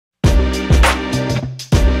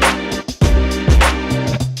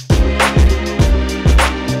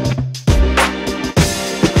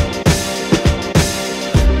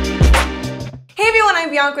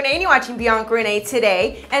Bianca Renee and you're watching Bianca Renee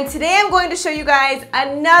Today. And today I'm going to show you guys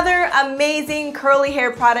another amazing curly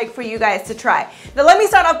hair product for you guys to try. Now let me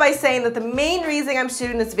start off by saying that the main reason I'm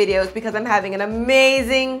shooting this video is because I'm having an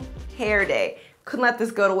amazing hair day. Couldn't let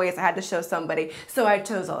this go to waste, I had to show somebody, so I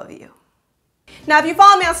chose all of you. Now if you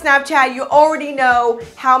follow me on Snapchat, you already know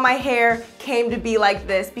how my hair came to be like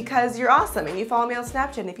this because you're awesome and you follow me on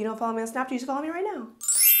Snapchat. And if you don't follow me on Snapchat, you should follow me right now.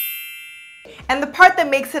 And the part that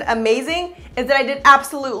makes it amazing is that I did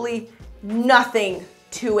absolutely nothing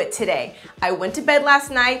to it today. I went to bed last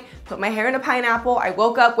night, put my hair in a pineapple, I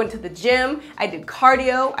woke up, went to the gym, I did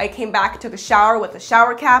cardio, I came back, took a shower with a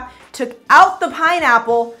shower cap, took out the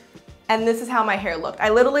pineapple, and this is how my hair looked. I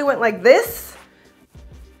literally went like this,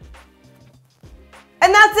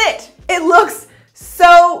 and that's it. It looks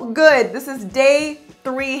so good. This is day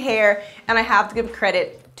 3 hair, and I have to give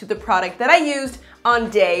credit to the product that I used on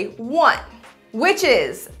day 1, which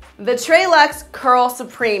is the TréLuxe Curl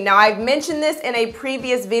Supreme. Now I've mentioned this in a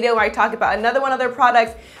previous video where I talked about another one of their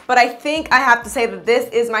products, but I think I have to say that this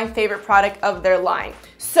is my favorite product of their line.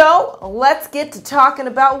 So let's get to talking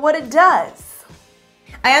about what it does.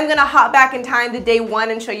 I am gonna hop back in time to day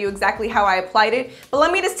 1 and show you exactly how I applied it, but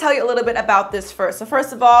let me just tell you a little bit about this first. So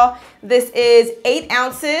first of all, this is 8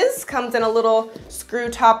 ounces, comes in a little screw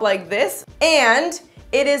top like this, and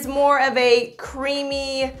it is more of a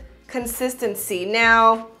creamy consistency.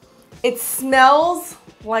 Now, it smells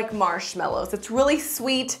like marshmallows. It's really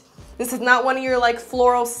sweet. This is not one of your like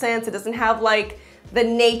floral scents. It doesn't have like the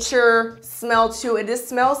nature smell to it. It just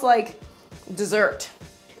smells like dessert.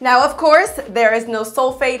 Now, of course, there is no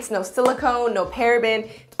sulfates, no silicone, no paraben.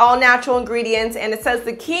 It's all natural ingredients, and it says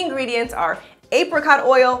the key ingredients are apricot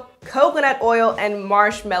oil, coconut oil, and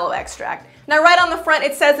marshmallow extract. Now right on the front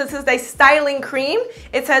it says this is a styling cream.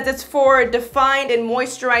 It says it's for defined and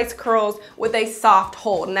moisturized curls with a soft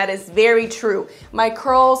hold, and that is very true. My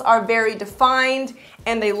curls are very defined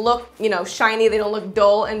and they look, you know, shiny. They don't look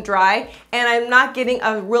dull and dry, and I'm not getting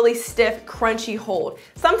a really stiff, crunchy hold.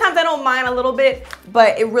 Sometimes I don't mind a little bit,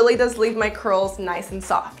 but it really does leave my curls nice and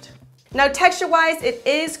soft. Now texture-wise, it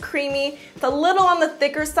is creamy. It's a little on the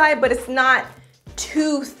thicker side, but it's not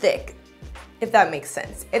too thick, if that makes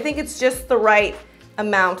sense. I think it's just the right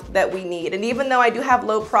amount that we need. And even though I do have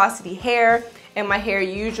low porosity hair, and my hair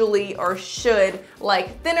usually or should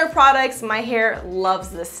like thinner products, my hair loves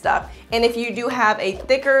this stuff. And if you do have a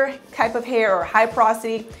thicker type of hair or high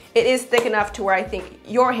porosity, it is thick enough to where I think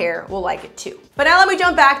your hair will like it too. But now let me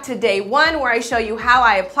jump back to day 1 where I show you how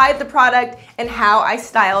I applied the product and how I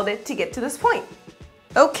styled it to get to this point.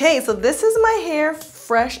 Okay, so this is my hair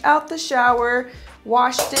fresh out the shower,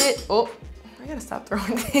 washed it. Oh, I gotta stop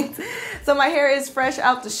throwing things. So my hair is fresh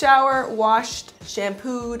out the shower, washed,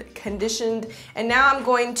 shampooed, conditioned, and now I'm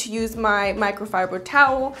going to use my microfiber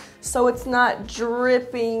towel so it's not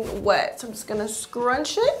dripping wet. So I'm just gonna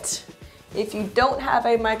scrunch it. If you don't have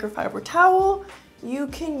a microfiber towel, you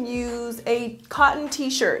can use a cotton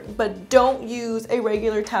t-shirt, but don't use a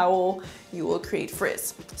regular towel. You will create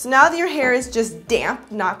frizz. So now that your hair is just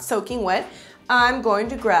damp, not soaking wet, I'm going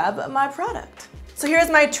to grab my product. So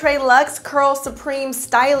here's my TréLuxe Curl Supreme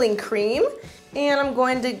Styling Cream, and I'm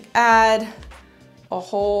going to add a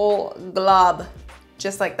whole glob,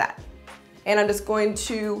 just like that. And I'm just going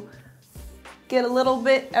to get a little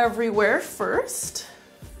bit everywhere first.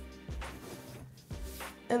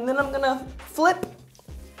 And then I'm gonna flip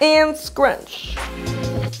and scrunch.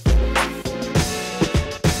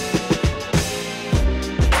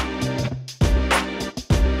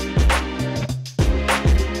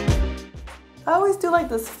 I always do like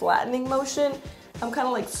this flattening motion. I'm kind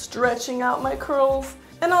of like stretching out my curls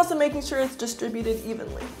and also making sure it's distributed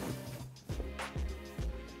evenly.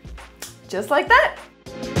 Just like that.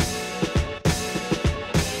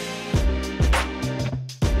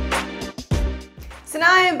 So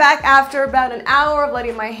now I am back after about an hour of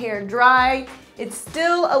letting my hair dry. It's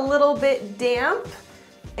still a little bit damp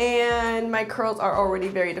and my curls are already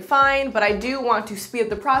very defined, but I do want to speed up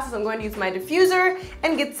the process. I'm going to use my diffuser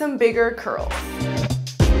and get some bigger curls.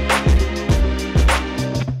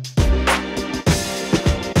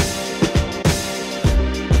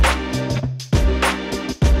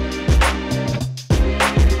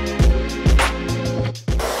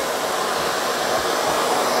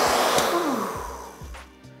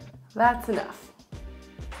 That's enough.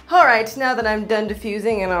 All right, now that I'm done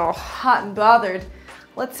diffusing and all hot and bothered,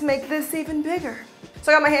 let's make this even bigger.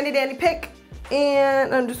 So I got my handy dandy pick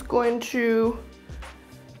and I'm just going to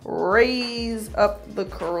raise up the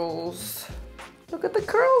curls. Look at the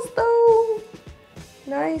curls though.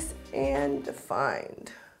 Nice and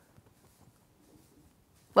defined.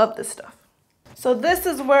 Love this stuff. So this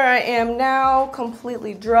is where I am now,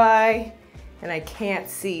 completely dry, and I can't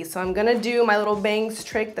see. So I'm gonna do my little bangs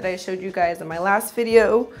trick that I showed you guys in my last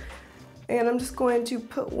video. And I'm just going to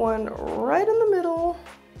put one right in the middle.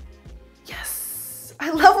 Yes, I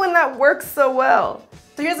love when that works so well.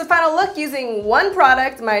 So here's the final look using one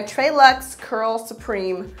product, my TréLuxe Curl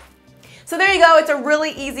Supreme. So there you go, it's a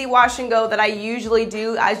really easy wash and go that I usually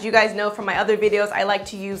do. As you guys know from my other videos, I like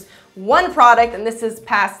to use one product, and this is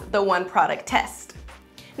past the one product test.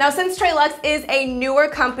 Now, since TréLuxe is a newer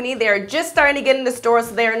company, they're just starting to get into stores,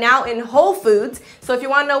 so they are now in Whole Foods. So if you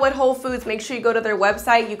want to know what Whole Foods, make sure you go to their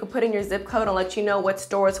website. You can put in your zip code and let you know what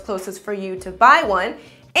store is closest for you to buy one.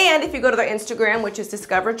 And if you go to their Instagram, which is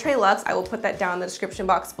Discover TréLuxe, I will put that down in the description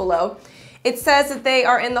box below. It says that they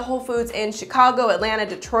are in the Whole Foods in Chicago, Atlanta,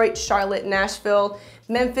 Detroit, Charlotte, Nashville,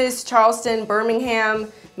 Memphis, Charleston,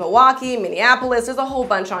 Birmingham, Milwaukee, Minneapolis. There's a whole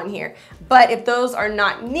bunch on here. But if those are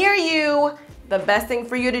not near you, the best thing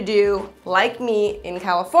for you to do, like me in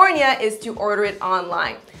California, is to order it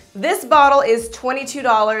online. This bottle is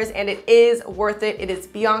 $22 and it is worth it. It is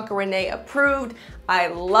Bianca Renee approved. I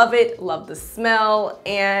love it, love the smell,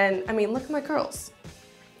 and I mean, look at my curls.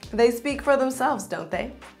 They speak for themselves, don't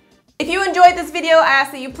they? If you enjoyed this video, I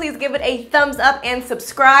ask that you please give it a thumbs up and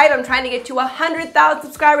subscribe. I'm trying to get to 100,000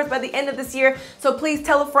 subscribers by the end of this year, so please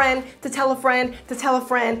tell a friend to tell a friend to tell a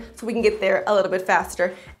friend so we can get there a little bit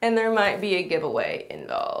faster, and there might be a giveaway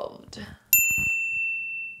involved.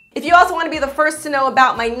 If you also want to be the first to know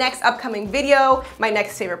about my next upcoming video, my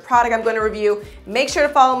next favorite product I'm going to review, make sure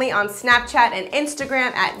to follow me on Snapchat and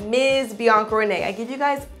Instagram at Ms. Bianca Renee. I give you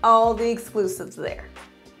guys all the exclusives there.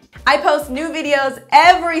 I post new videos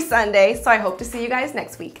every Sunday, so I hope to see you guys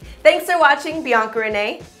next week. Thanks for watching Bianca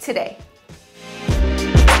Renee Today.